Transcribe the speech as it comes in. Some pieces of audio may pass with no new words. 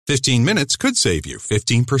15 minutes could save you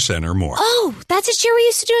 15% or more. Oh, that's a cheer we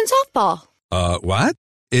used to do in softball. What?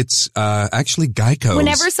 It's actually Geico's.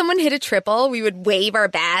 Whenever someone hit a triple, we would wave our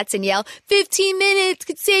bats and yell, 15 minutes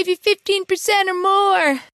could save you 15% or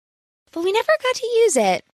more. But we never got to use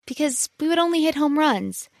it because we would only hit home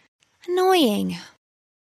runs. Annoying.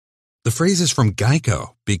 The phrase is from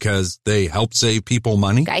Geico because they help save people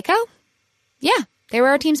money. Geico? Yeah, they were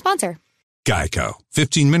our team sponsor. Geico.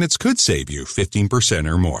 15 minutes could save you 15%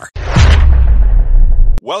 or more.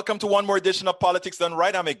 Welcome to one more edition of Politics Done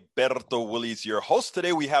Right. I'm Egberto Willies, your host.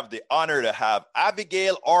 Today we have the honor to have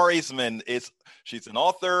Abigail Orisman. She's an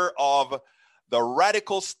author of The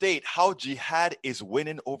Radical State, How Jihad is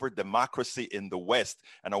Winning Over Democracy in the West.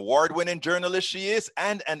 An award-winning journalist she is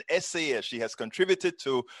and an essayist. She has contributed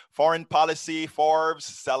to Foreign Policy, Forbes,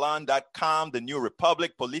 Salon.com, The New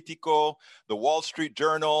Republic, Politico, The Wall Street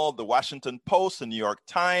Journal, The Washington Post, The New York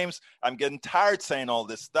Times. I'm getting tired saying all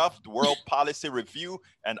this stuff. The World Policy Review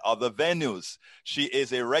and other venues. She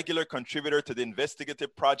is a regular contributor to the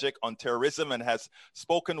Investigative Project on Terrorism and has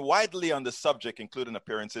spoken widely on the subject, including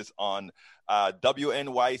appearances on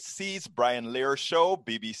WNYC's Brian Lehrer Show,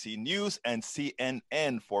 BBC News, and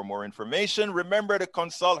CNN. For more information, remember to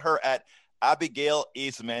consult her at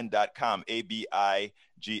AbigailEisman.com,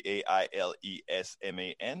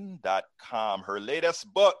 AbigailEisman.com. Her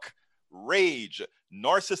latest book, Rage,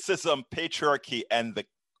 Narcissism, Patriarchy, and the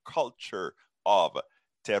Culture of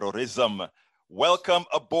Terrorism. Welcome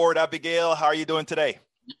aboard, Abigail. How are you doing today?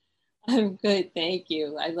 I'm good, thank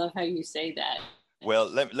you. I love how you say that. Well,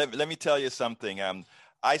 let me tell you something.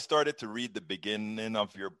 I started to read the beginning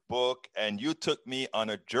of your book, and you took me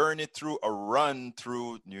on a journey through a run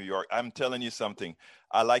through New York. I'm telling you something.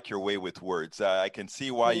 I like your way with words. I can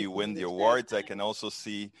see why you win the awards. I can also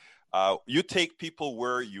see you take people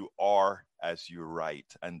where you are as you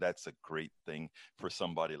write, and that's a great thing for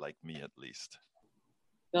somebody like me, at least.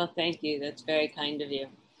 Well, thank you. That's very kind of you.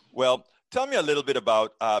 Well, tell me a little bit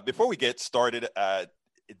about, before we get started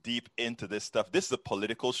deep into this stuff, this is a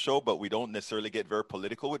political show, but we don't necessarily get very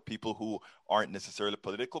political with people who aren't necessarily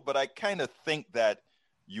political, but I kind of think that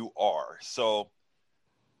you are. So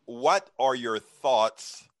what are your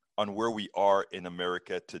thoughts on where we are in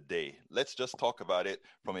America today? Let's just talk about it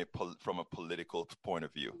from a political point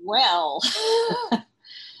of view. Well,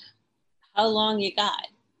 how long you got?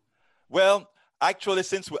 Well, actually,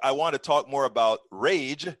 since I want to talk more about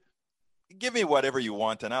rage, give me whatever you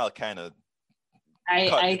want, and I'll kind of.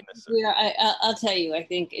 I'll tell you. I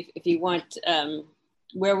think if you want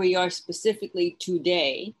where we are specifically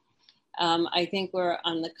today, I think we're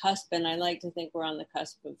on the cusp, and I like to think we're on the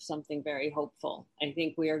cusp of something very hopeful. I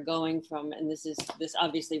think we are going from, and this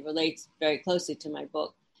obviously relates very closely to my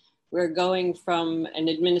book. We're going from an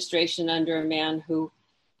administration under a man who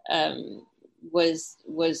was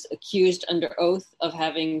accused under oath of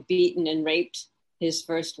having beaten and raped his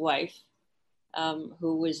first wife,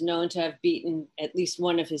 who was known to have beaten at least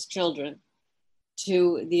one of his children,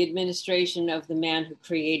 to the administration of the man who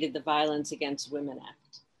created the Violence Against Women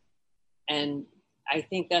Act. And I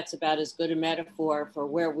think that's about as good a metaphor for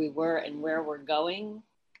where we were and where we're going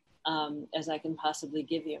as I can possibly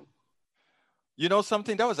give you. You know,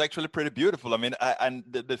 something that was actually pretty beautiful. I mean, and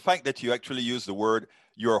the fact that you actually use the word,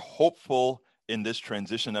 you're hopeful in this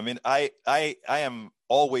transition. I mean, I am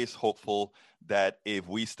always hopeful that if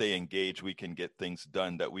we stay engaged, we can get things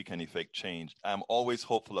done, that we can effect change. I'm always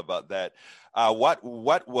hopeful about that. What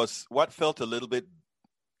felt a little bit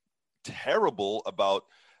terrible about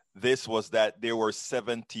this was that there were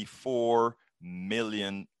 74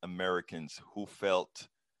 million Americans who felt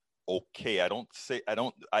okay. I don't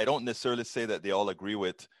necessarily say that they all agree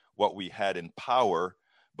with what we had in power,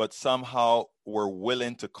 but somehow were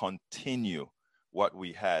willing to continue what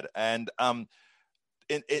we had. And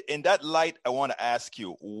in that light, I want to ask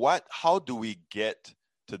you, how do we get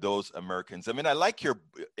to those Americans? I mean, I like your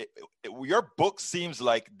book seems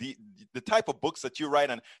like the type of books that you write,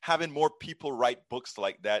 and having more people write books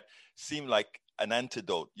like that seem like an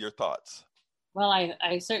antidote. Your thoughts? Well,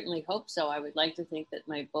 I certainly hope so. I would like to think that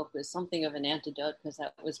my book was something of an antidote, because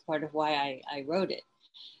that was part of why I wrote it.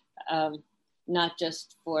 Not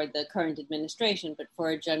just for the current administration, but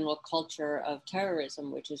for a general culture of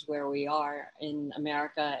terrorism, which is where we are in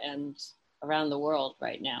America and around the world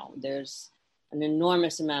right now. There's an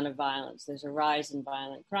enormous amount of violence. There's a rise in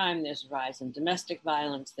violent crime. There's a rise in domestic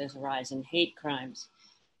violence. There's a rise in hate crimes.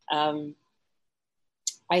 I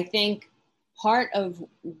think part of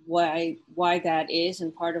why that is,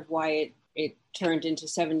 and part of why it turned into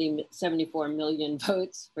 74 million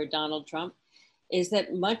votes for Donald Trump, is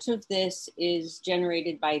that much of this is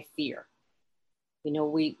generated by fear. You know,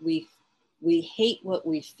 we we hate what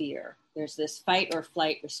we fear. There's this fight or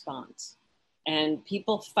flight response. And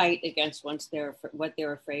people fight against what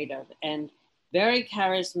they're afraid of. And very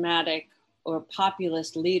charismatic or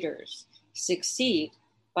populist leaders succeed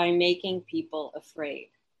by making people afraid.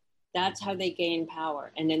 That's how they gain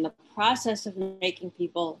power. And in the process of making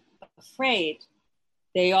people afraid,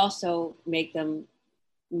 they also make them,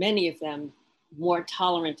 many of them, more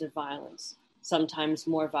tolerant of violence, sometimes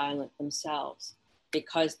more violent themselves,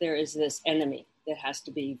 because there is this enemy that has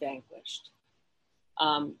to be vanquished.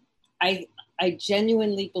 I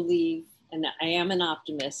genuinely believe, and I am an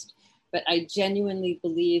optimist, but I genuinely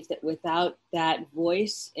believe that without that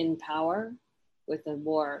voice in power, with a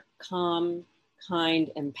more calm,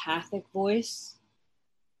 kind, empathic voice,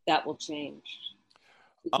 that will change.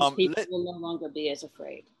 Because people will no longer be as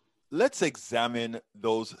afraid. Let's examine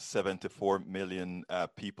those 74 million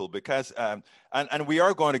people, because, and we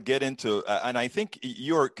are going to get into, and I think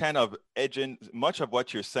you're kind of edging, much of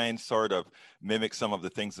what you're saying sort of mimics some of the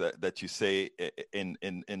things that you say in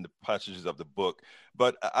the passages of the book.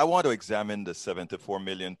 But I want to examine the 74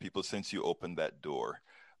 million people since you opened that door.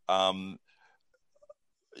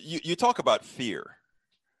 You talk about fear.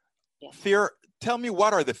 Yeah. Fear, tell me,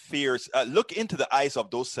 what are the fears? Look into the eyes of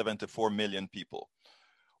those 74 million people.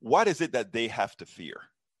 What is it that they have to fear,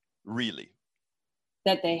 really?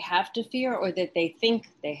 That they have to fear, or that they think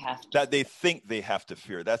they have to? That they think they have to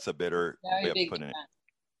fear. That's a better way of putting it.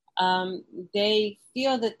 They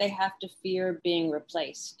feel that they have to fear being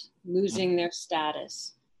replaced, losing their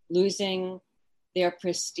status, losing their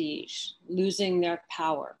prestige, losing their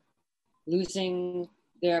power, losing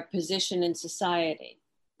their position in society,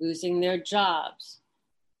 losing their jobs.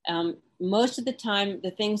 Most of the time, the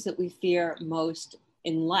things that we fear most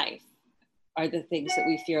in life are the things that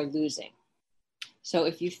we fear losing. So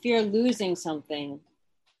if you fear losing something,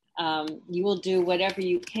 you will do whatever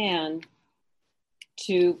you can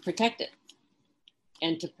to protect it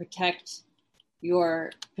and to protect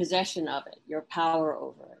your possession of it, your power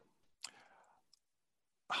over it.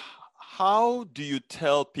 How do you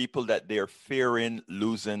tell people that they're fearing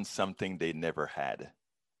losing something they never had?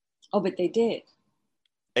 Oh, but they did.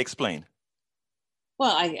 Explain.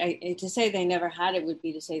 Well, I to say they never had it would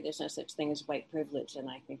be to say there's no such thing as white privilege, and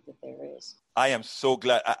I think that there is. I am so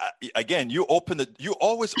glad. Again, you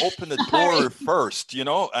always open the door first, you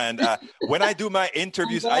know. And when I do my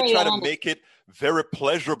interviews, I try to make it very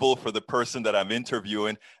pleasurable for the person that I'm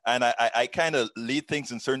interviewing, and I kind of lead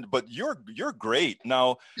things in certain. But you're great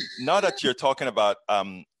now. Now that you're talking about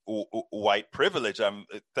white privilege,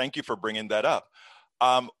 thank you for bringing that up.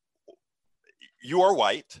 You are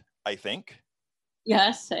white, I think.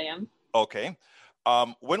 Yes, I am. Okay.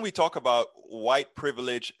 When we talk about white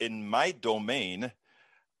privilege in my domain,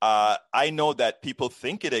 I know that people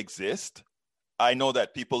think it exists. I know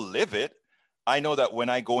that people live it. I know that when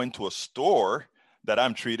I go into a store that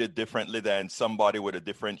I'm treated differently than somebody with a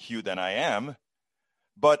different hue than I am.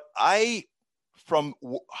 But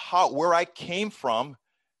where I came from,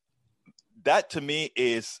 that to me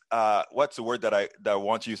is, what's the word that I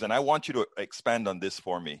want to use? And I want you to expand on this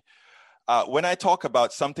for me. When I talk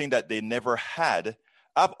about something that they never had,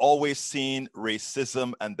 I've always seen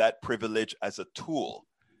racism and that privilege as a tool.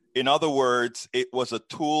 In other words, it was a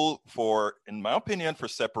tool for, in my opinion, for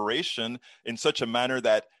separation in such a manner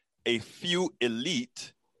that a few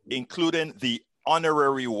elite, including the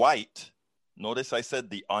honorary white, notice I said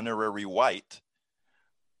the honorary white,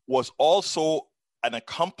 was also an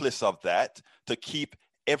accomplice of that to keep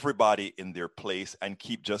everybody in their place and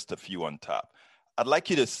keep just a few on top. I'd like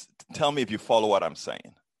you to tell me if you follow what I'm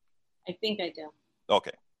saying. I think I do.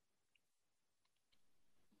 Okay.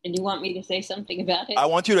 And you want me to say something about it? I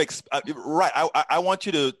want you to, I want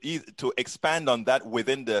you to expand on that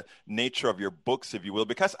within the nature of your books, if you will,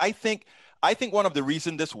 because I think one of the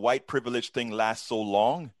reasons this white privilege thing lasts so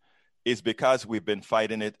long is because we've been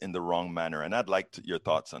fighting it in the wrong manner. And I'd like your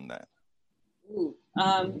thoughts on that. Ooh.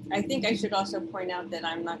 I think I should also point out that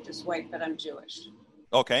I'm not just white, but I'm Jewish.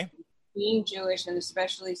 Okay. Being Jewish, and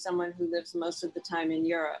especially someone who lives most of the time in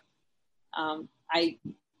Europe, I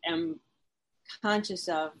am conscious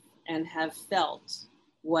of and have felt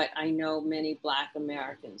what I know many Black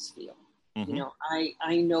Americans feel. Mm-hmm. You know,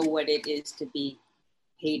 I know what it is to be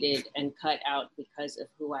hated and cut out because of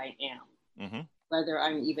who I am, mm-hmm. whether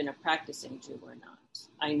I'm even a practicing Jew or not.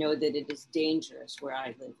 I know that it is dangerous where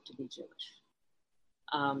I live to be Jewish.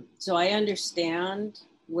 So I understand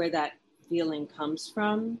where that feeling comes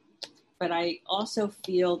from, but I also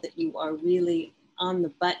feel that you are really on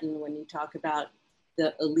the button when you talk about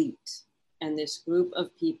the elite and this group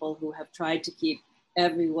of people who have tried to keep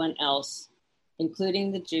everyone else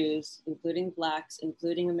including the Jews, including Blacks,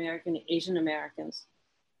 including Asian Americans,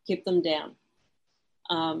 keep them down.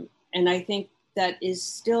 And I think that is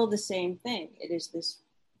still the same thing. It is this,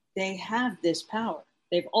 they have this power.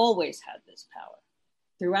 They've always had this power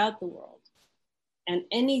throughout the world. And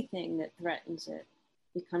anything that threatens it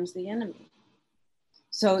becomes the enemy.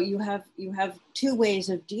 So you have two ways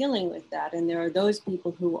of dealing with that. And there are those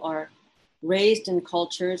people who are raised in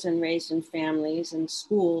cultures and raised in families and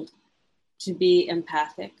schooled to be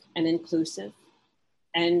empathic and inclusive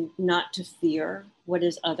and not to fear what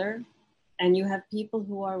is other. And you have people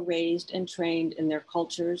who are raised and trained in their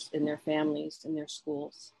cultures, in their families, in their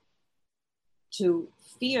schools to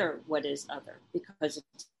fear what is other because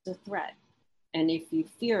it's a threat. And if you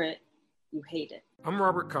fear it, you hate it. I'm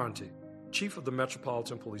Robert Conti, Chief of the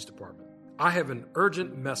Metropolitan Police Department. I have an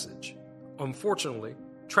urgent message. Unfortunately,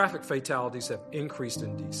 traffic fatalities have increased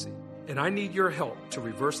in D.C., and I need your help to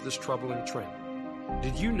reverse this troubling trend.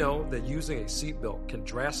 Did you know that using a seatbelt can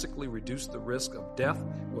drastically reduce the risk of death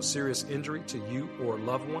or serious injury to you or a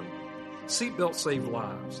loved one? Seatbelts save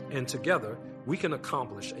lives, and together we can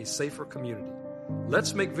accomplish a safer community.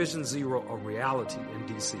 Let's make Vision Zero a reality in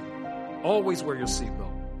D.C. Always wear your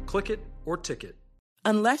seatbelt. Click it or ticket.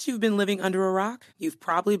 Unless you've been living under a rock, you've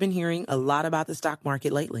probably been hearing a lot about the stock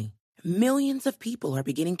market lately. Millions of people are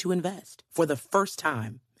beginning to invest for the first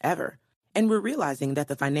time ever. And we're realizing that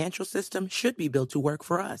the financial system should be built to work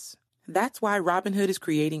for us. That's why Robinhood is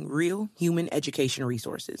creating real human education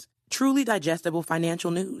resources, truly digestible financial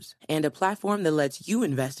news, and a platform that lets you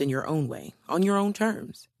invest in your own way, on your own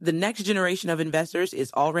terms. The next generation of investors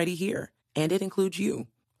is already here, and it includes you.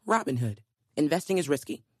 Robinhood. Investing is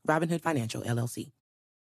risky. Robinhood Financial, LLC.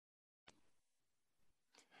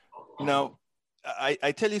 Now,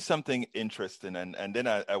 I tell you something interesting, and then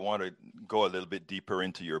I want to go a little bit deeper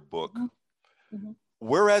into your book. Mm-hmm.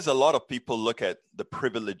 Whereas a lot of people look at the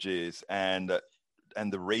privileges and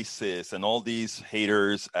the racists and all these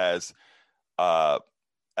haters as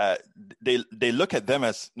they look at them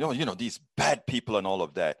as these bad people and all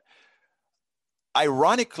of that.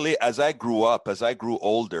 Ironically, as I grew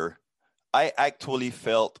older, I actually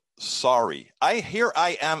felt sorry. Here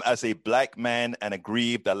I am as a Black man and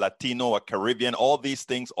aggrieved, a Latino, a Caribbean, all these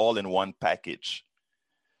things all in one package.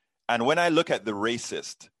 And when I look at the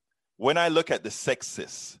racist, when I look at the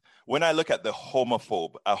sexist, when I look at the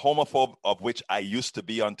homophobe, a homophobe of which I used to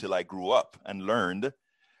be until I grew up and learned,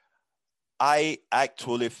 I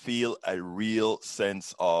actually feel a real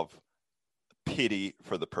sense of pity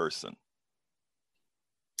for the person.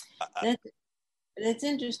 That's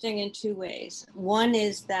interesting in two ways. One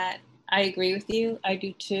is that I agree with you. I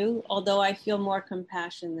do too, although I feel more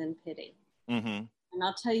compassion than pity. Mm-hmm. And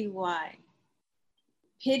I'll tell you why.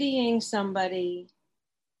 Pitying somebody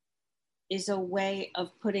is a way of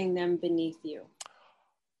putting them beneath you.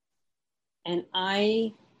 And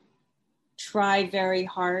I try very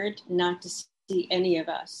hard not to see any of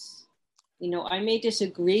us. I may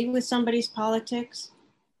disagree with somebody's politics,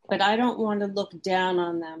 but I don't want to look down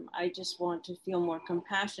on them. I just want to feel more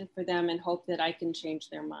compassion for them and hope that I can change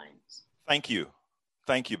their minds. Thank you,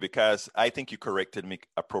 because I think you corrected me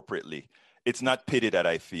appropriately. It's not pity that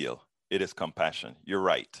I feel; it is compassion. You're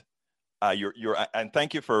right. And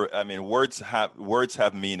thank you for. Words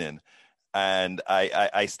have meaning, and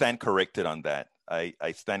I stand corrected on that.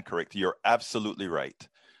 I stand corrected. You're absolutely right.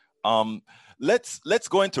 Let's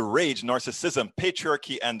go into rage, narcissism,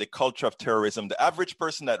 patriarchy, and the culture of terrorism. The average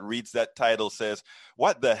person that reads that title says,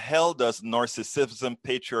 what the hell does narcissism,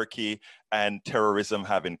 patriarchy, and terrorism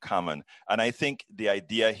have in common? And I think the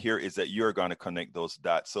idea here is that you're going to connect those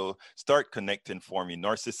dots. So start connecting for me.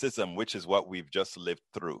 Narcissism, which is what we've just lived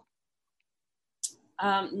through.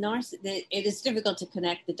 It is difficult to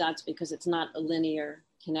connect the dots because it's not a linear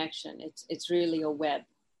connection. It's really a web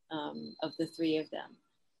of the three of them.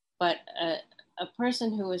 But a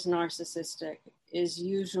person who is narcissistic is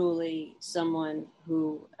usually someone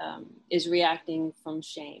who is reacting from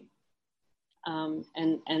shame and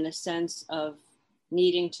a sense of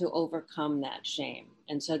needing to overcome that shame.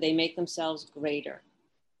 And so they make themselves greater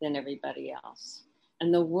than everybody else.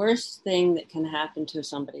 And the worst thing that can happen to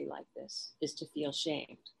somebody like this is to feel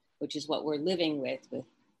shamed, which is what we're living with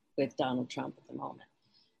Donald Trump at the moment.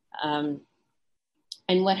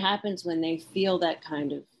 And what happens when they feel that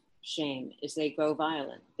kind of shame is they grow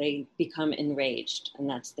violent. They become enraged. And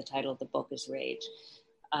that's the title of the book, is Rage.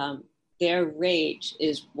 Their rage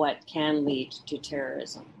is what can lead to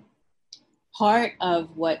terrorism. Part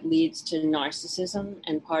of what leads to narcissism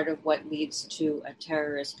and part of what leads to a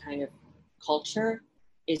terrorist kind of culture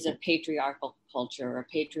is a patriarchal culture or a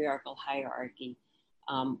patriarchal hierarchy,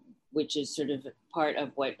 which is sort of part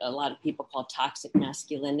of what a lot of people call toxic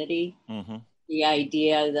masculinity. Mm-hmm. The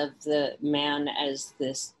idea of the man as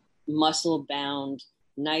this muscle-bound,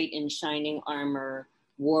 knight in shining armor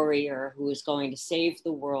warrior who is going to save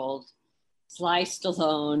the world. Sly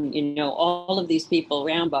Stallone, you know, all of these people,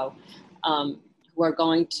 Rambo, who are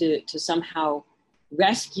going to somehow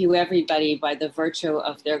rescue everybody by the virtue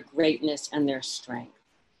of their greatness and their strength.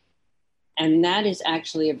 And that is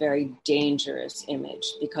actually a very dangerous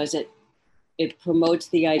image because it promotes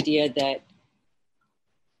the idea that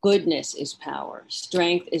goodness is power,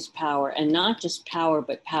 strength is power, and not just power,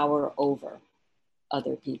 but power over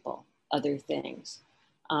other people, other things.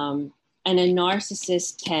 And a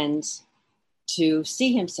narcissist tends to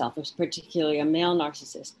see himself, particularly a male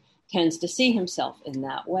narcissist, tends to see himself in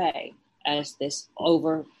that way as this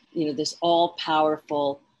this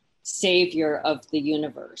all-powerful savior of the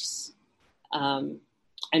universe. And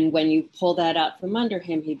when you pull that out from under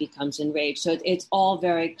him, he becomes enraged. So it's all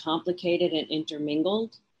very complicated and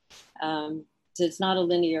intermingled. So it's not a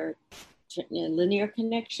linear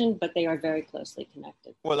connection, but they are very closely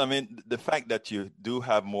connected. Well, I mean, the fact that you do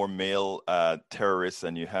have more male terrorists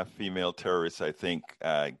and you have female terrorists, I think,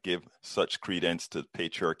 give such credence to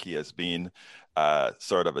patriarchy as being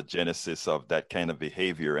sort of a genesis of that kind of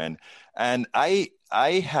behavior. And I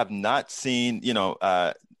have not seen,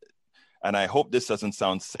 and I hope this doesn't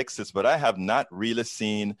sound sexist, but I have not really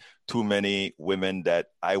seen too many women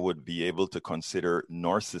that I would be able to consider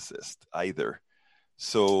narcissist either.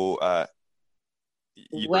 So, I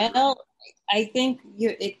think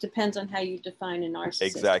it depends on how you define a narcissist.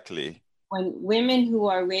 Exactly. When women who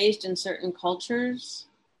are raised in certain cultures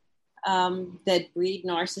that breed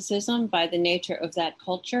narcissism by the nature of that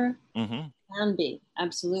culture can be,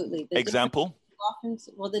 absolutely. Example?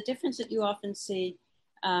 The difference that you often see,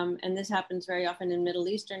 and this happens very often in Middle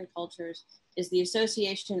Eastern cultures, is the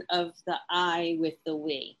association of the I with the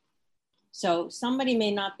we. So somebody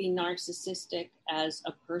may not be narcissistic as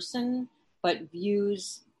a person, but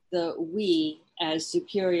views the we as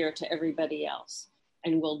superior to everybody else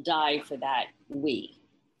and will die for that we,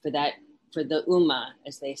 for the ummah,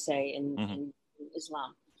 as they say in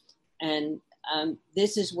Islam. And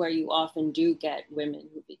this is where you often do get women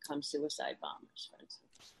who become suicide bombers, for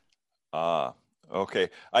instance. Okay,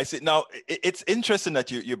 I see. Now, it's interesting that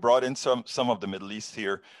you brought in some of the Middle East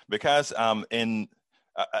here, because in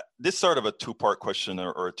this sort of a two-part question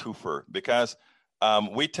or a twofer, because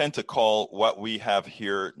we tend to call what we have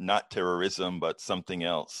here not terrorism, but something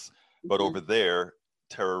else. But over there,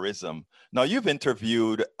 terrorism. Now, you've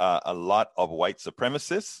interviewed a lot of white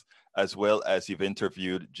supremacists, as well as you've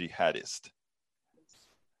interviewed jihadists.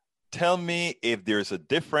 Tell me if there's a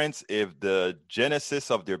difference, if the genesis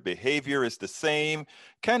of their behavior is the same.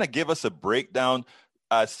 Kind of give us a breakdown.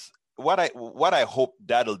 As what I hope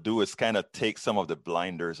that'll do is kind of take some of the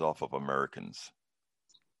blinders off of Americans.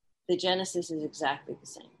 The genesis is exactly the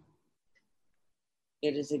same.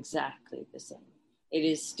 It is exactly the same. It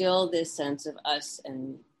is still this sense of us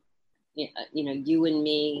and, you and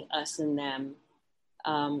me, us and them,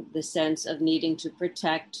 the sense of needing to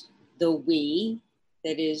protect the we,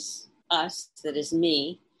 that is us, that is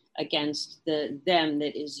me, against the them,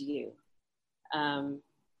 that is you.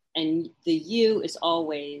 And the you is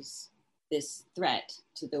always this threat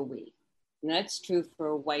to the we. And that's true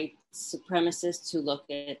for white supremacists who look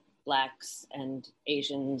at Blacks and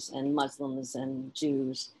Asians and Muslims and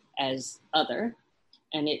Jews as other.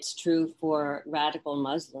 And it's true for radical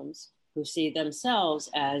Muslims who see themselves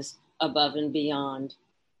as above and beyond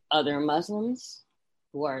other Muslims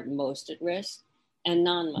who are most at risk and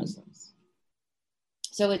non-Muslims.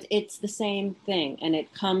 So it's the same thing. And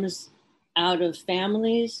it comes out of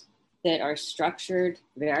families that are structured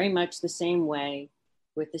very much the same way,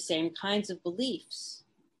 with the same kinds of beliefs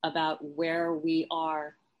about where we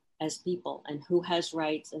are as people and who has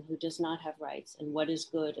rights and who does not have rights, and what is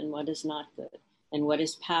good and what is not good, and what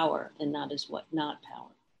is power and not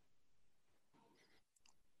power.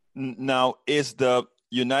 Now, is the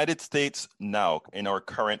United States now in our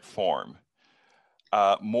current form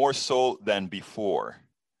more so than before?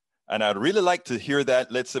 And I'd really like to hear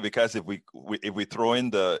that. Let's say, because if we throw in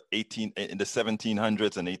the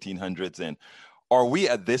 1700s and 1800s in, are we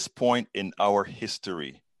at this point in our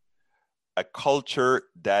history a culture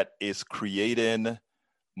that is creating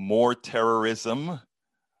more terrorism,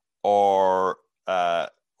 or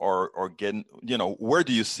getting, where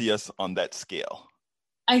do you see us on that scale?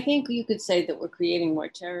 I think you could say that we're creating more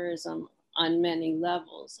terrorism on many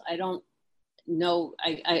levels. I don't know.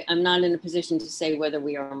 I'm not in a position to say whether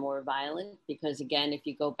we are more violent, because again, if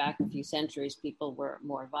you go back a few centuries, people were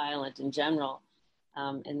more violent in general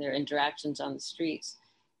in their interactions on the streets.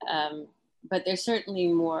 But there's certainly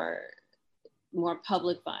more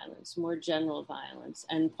public violence, more general violence.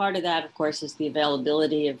 And part of that, of course, is the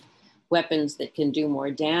availability of weapons that can do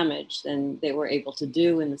more damage than they were able to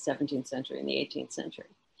do in the 17th century and the 18th century.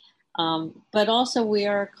 But also we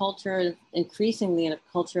are a culture, increasingly a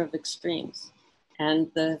culture of extremes.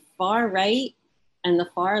 And the far right and the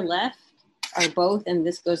far left are both, and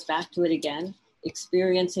this goes back to it again,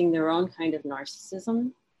 experiencing their own kind of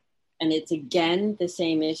narcissism. And it's again the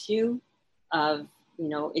same issue of,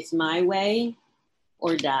 it's my way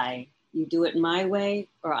or die. You do it my way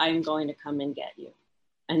or I'm going to come and get you.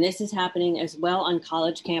 And this is happening as well on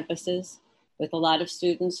college campuses with a lot of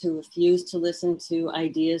students who refuse to listen to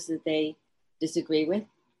ideas that they disagree with,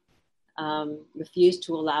 refuse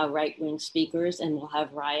to allow right-wing speakers and will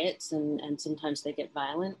have riots and sometimes they get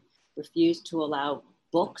violent, refuse to allow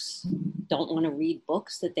books, don't want to read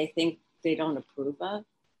books that they think they don't approve of.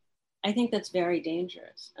 I think that's very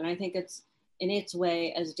dangerous. And I think it's in its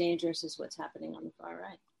way as dangerous as what's happening on the far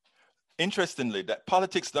right. Interestingly, that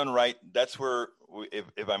politics done right, that's where,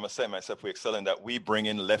 if I must say myself, we excel in that. We bring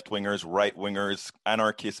in left-wingers, right-wingers,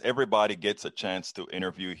 anarchists. Everybody gets a chance to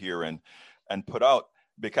interview here and put out,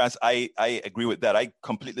 because I agree with that. I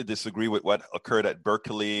completely disagree with what occurred at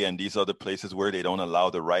Berkeley and these other places where they don't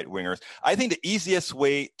allow the right-wingers. I think the easiest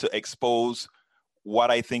way to expose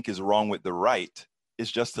what I think is wrong with the right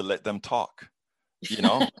is just to let them talk.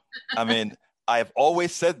 I mean, I've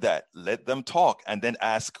always said that, let them talk and then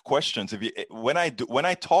ask questions. I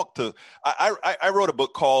wrote a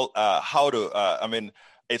book called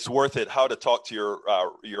It's Worth It, How to Talk to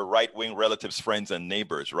Your Right-Wing Relatives, Friends, and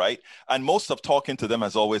Neighbors, right? And most of talking to them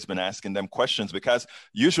has always been asking them questions, because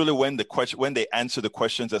usually when they answer the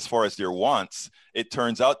questions as far as their wants, it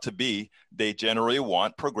turns out to be they generally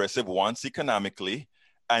want progressive wants economically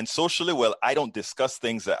and socially. Well, I don't discuss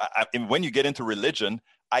things and when you get into religion,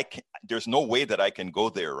 there's no way that I can go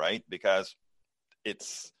there, right? Because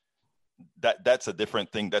that's a different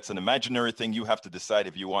thing. That's an imaginary thing. You have to decide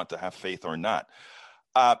if you want to have faith or not.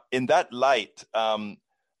 In that light,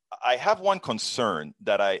 I have one concern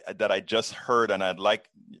that I just heard, and I'd like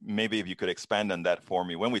maybe if you could expand on that for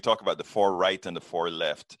me. When we talk about the far right and the far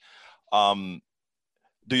left, do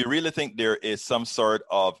you really think there is some sort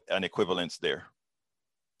of an equivalence there?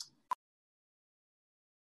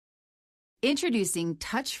 Introducing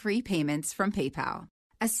touch-free payments from PayPal,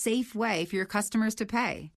 a safe way for your customers to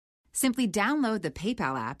pay. Simply download the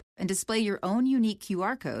PayPal app and display your own unique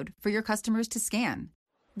QR code for your customers to scan.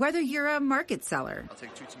 Whether you're a market seller, I'll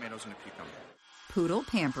take 2 tomatoes and a cucumber, poodle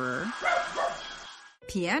pamperer,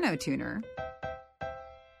 piano tuner,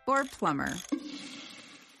 or plumber.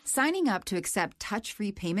 Signing up to accept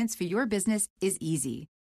touch-free payments for your business is easy.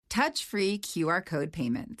 Touch-free QR code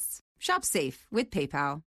payments. Shop safe with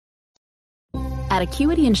PayPal. At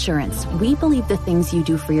Acuity Insurance, we believe the things you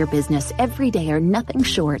do for your business every day are nothing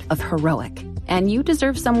short of heroic, and you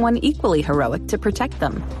deserve someone equally heroic to protect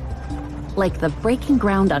them. Like the breaking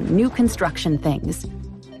ground on new construction things,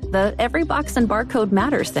 the every box and barcode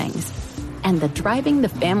matters things, and the driving the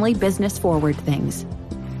family business forward things.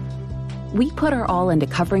 We put our all into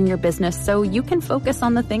covering your business so you can focus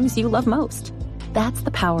on the things you love most. That's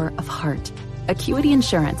the power of heart. Acuity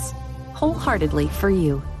Insurance, wholeheartedly for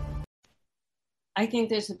you. I think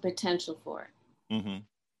there's a potential for it. Mm-hmm.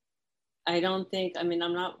 I don't think. I mean,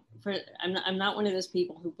 I'm not one of those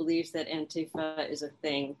people who believes that Antifa is a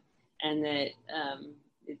thing, and that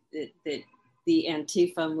that the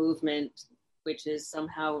Antifa movement, which is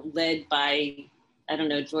somehow led by, I don't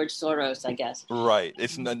know, George Soros, I guess. Right.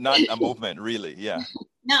 It's not a movement, really. Yeah.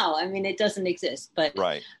 No, I mean, it doesn't exist. But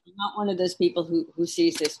right. I'm not one of those people who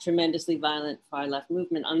sees this tremendously violent far left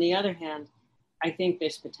movement. On the other hand, I think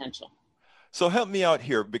there's potential. So help me out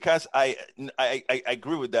here, because I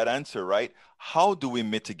agree with that answer, right? How do we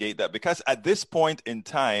mitigate that? Because at this point in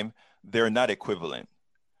time, they're not equivalent.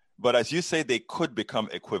 But as you say, they could become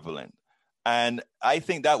equivalent. And I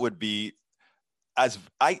think that would be, as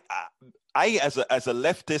a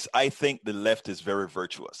leftist, I think the left is very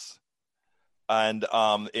virtuous. And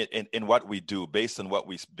in what we do, based on what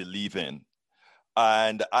we believe in.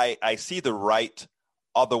 And I see the right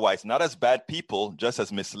otherwise, not as bad people, just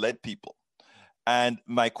as misled people. And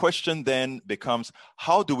my question then becomes,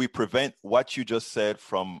 how do we prevent what you just said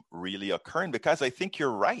from really occurring? Because I think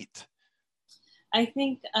you're right. I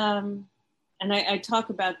think, and I talk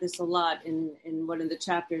about this a lot in one of the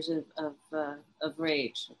chapters of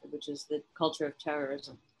Rage, which is the culture of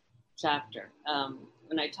terrorism chapter.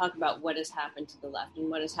 When I talk about what has happened to the left and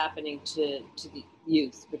what is happening to the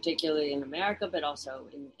youth, particularly in America, but also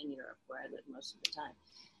in Europe, where I live most of the time.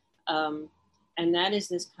 And that is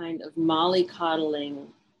this kind of mollycoddling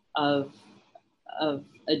of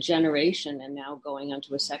a generation, and now going on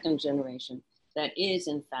to a second generation that is,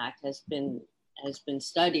 in fact, has been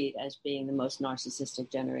studied as being the most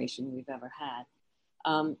narcissistic generation we've ever had.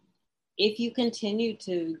 If you continue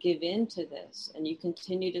to give in to this and you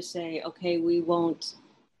continue to say, okay, we won't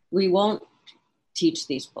teach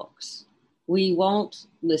these books, we won't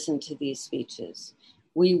listen to these speeches,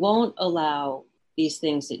 we won't allow these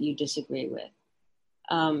things that you disagree with,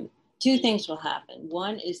 two things will happen.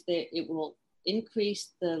 One is that it will increase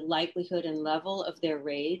the likelihood and level of their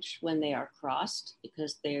rage when they are crossed,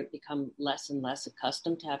 because they become less and less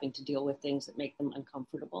accustomed to having to deal with things that make them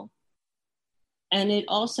uncomfortable. And it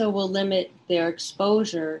also will limit their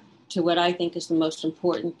exposure to what I think is the most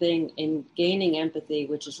important thing in gaining empathy,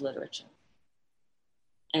 which is literature.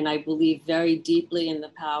 And I believe very deeply in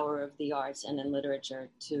the power of the arts and in literature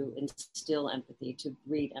to instill empathy, to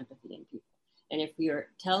breed empathy in people. And if we are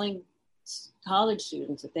telling college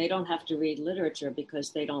students that they don't have to read literature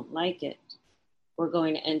because they don't like it, we're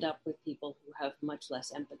going to end up with people who have much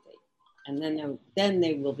less empathy. And then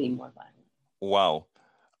they will be more violent. Wow.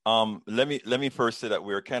 Let me first say that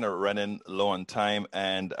we're kind of running low on time,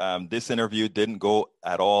 and this interview didn't go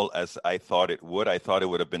at all as I thought it would. I thought it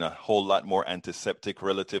would have been a whole lot more antiseptic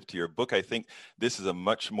relative to your book. I think this is a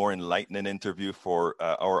much more enlightening interview for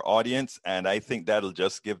our audience, and I think that'll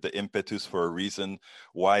just give the impetus for a reason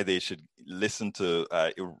why they should listen to,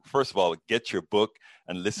 first of all, get your book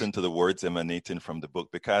and listen to the words emanating from the book,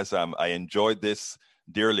 because I enjoyed this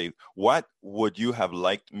dearly. What would you have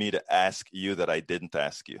liked me to ask you that I didn't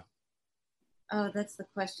ask you? Oh, that's the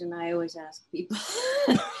question I always ask people.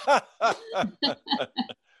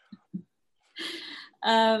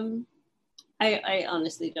 I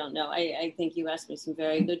honestly don't know. I think you asked me some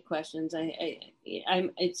very good questions.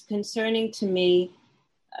 It's concerning to me.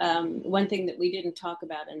 One thing that we didn't talk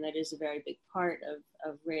about, and that is a very big part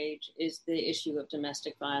of Rage, is the issue of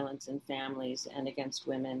domestic violence in families and against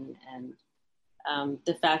women, and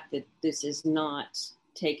the fact that this is not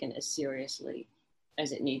taken as seriously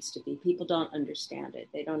as it needs to be. People don't understand it.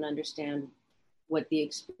 They don't understand what the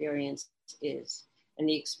experience is. And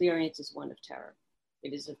the experience is one of terror.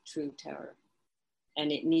 It is of true terror.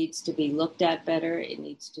 And it needs to be looked at better. It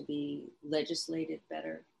needs to be legislated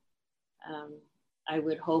better. I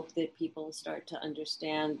would hope that people start to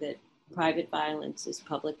understand that private violence is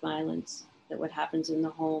public violence, that what happens in the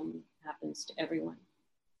home happens to everyone.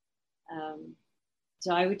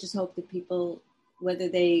 So I would just hope that people, whether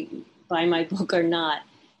they buy my book or not,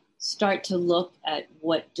 start to look at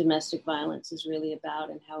what domestic violence is really about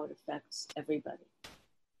and how it affects everybody.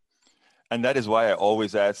 And that is why I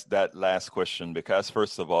always ask that last question, because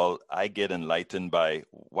first of all, I get enlightened by,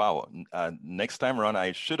 wow, next time around,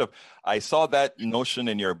 I saw that notion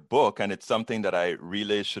in your book, and it's something that I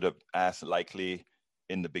really should have asked likely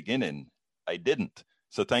in the beginning. I didn't.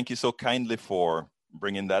 So thank you so kindly for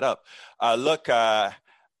bringing that up. Look, I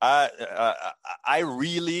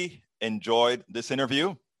really enjoyed this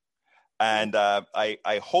interview, and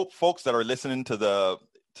I hope folks that are listening to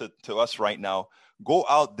us right now go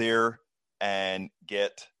out there and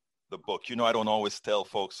get the book. You know, I don't always tell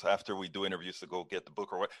folks after we do interviews to go get the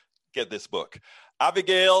book or what. Get this book.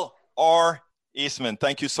 Abigail R. Eastman,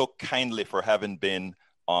 thank you so kindly for having been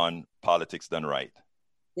on Politics Done Right.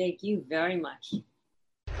 Thank you very much.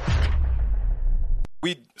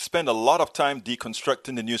 We spend a lot of time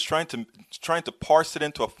deconstructing the news, trying to parse it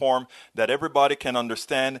into a form that everybody can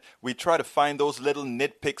understand. We try to find those little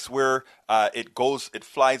nitpicks where it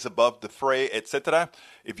flies above the fray, etc.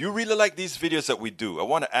 If you really like these videos that we do, I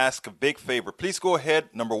want to ask a big favor. Please go ahead.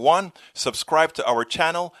 Number 1, subscribe to our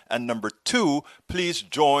channel. And number 2, please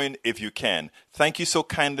join if you can. Thank you so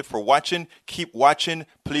kindly for watching. Keep watching.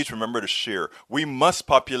 Please remember to share. We must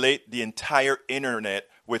populate the entire internet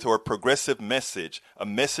with our progressive message, a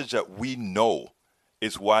message that we know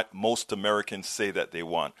is what most Americans say that they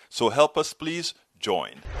want. So help us, please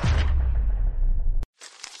join.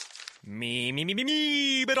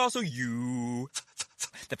 Me, but also you.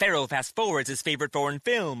 The Pharaoh fast forwards his favorite foreign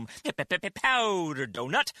film, Powder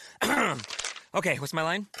Donut. Okay, what's my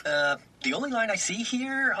line? The only line I see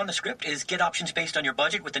here on the script is get options based on your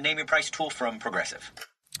budget with the Name Your Price tool from Progressive.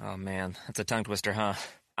 Oh man, that's a tongue twister, huh?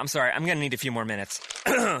 I'm sorry, I'm gonna need a few more minutes.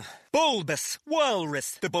 Bulbous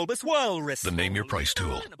Walrus, the Bulbous Walrus. The Name Your Price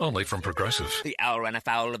tool, only from Progressive. The owl ran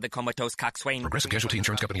afoul of the comatose coxswain. Progressive Casualty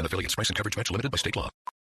Insurance Company and affiliates. Price and coverage match limited by state law.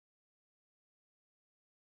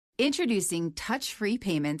 Introducing touch-free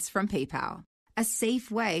payments from PayPal, a safe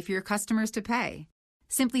way for your customers to pay.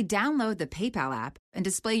 Simply download the PayPal app and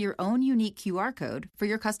display your own unique QR code for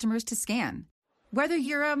your customers to scan. Whether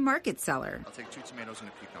you're a market seller, I'll take 2 tomatoes and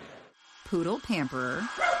a cucumber. poodle pamperer,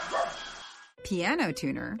 piano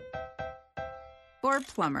tuner, or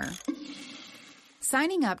plumber.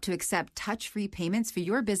 Signing up to accept touch-free payments for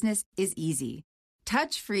your business is easy.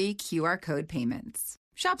 Touch-free QR code payments.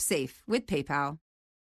 Shop safe with PayPal.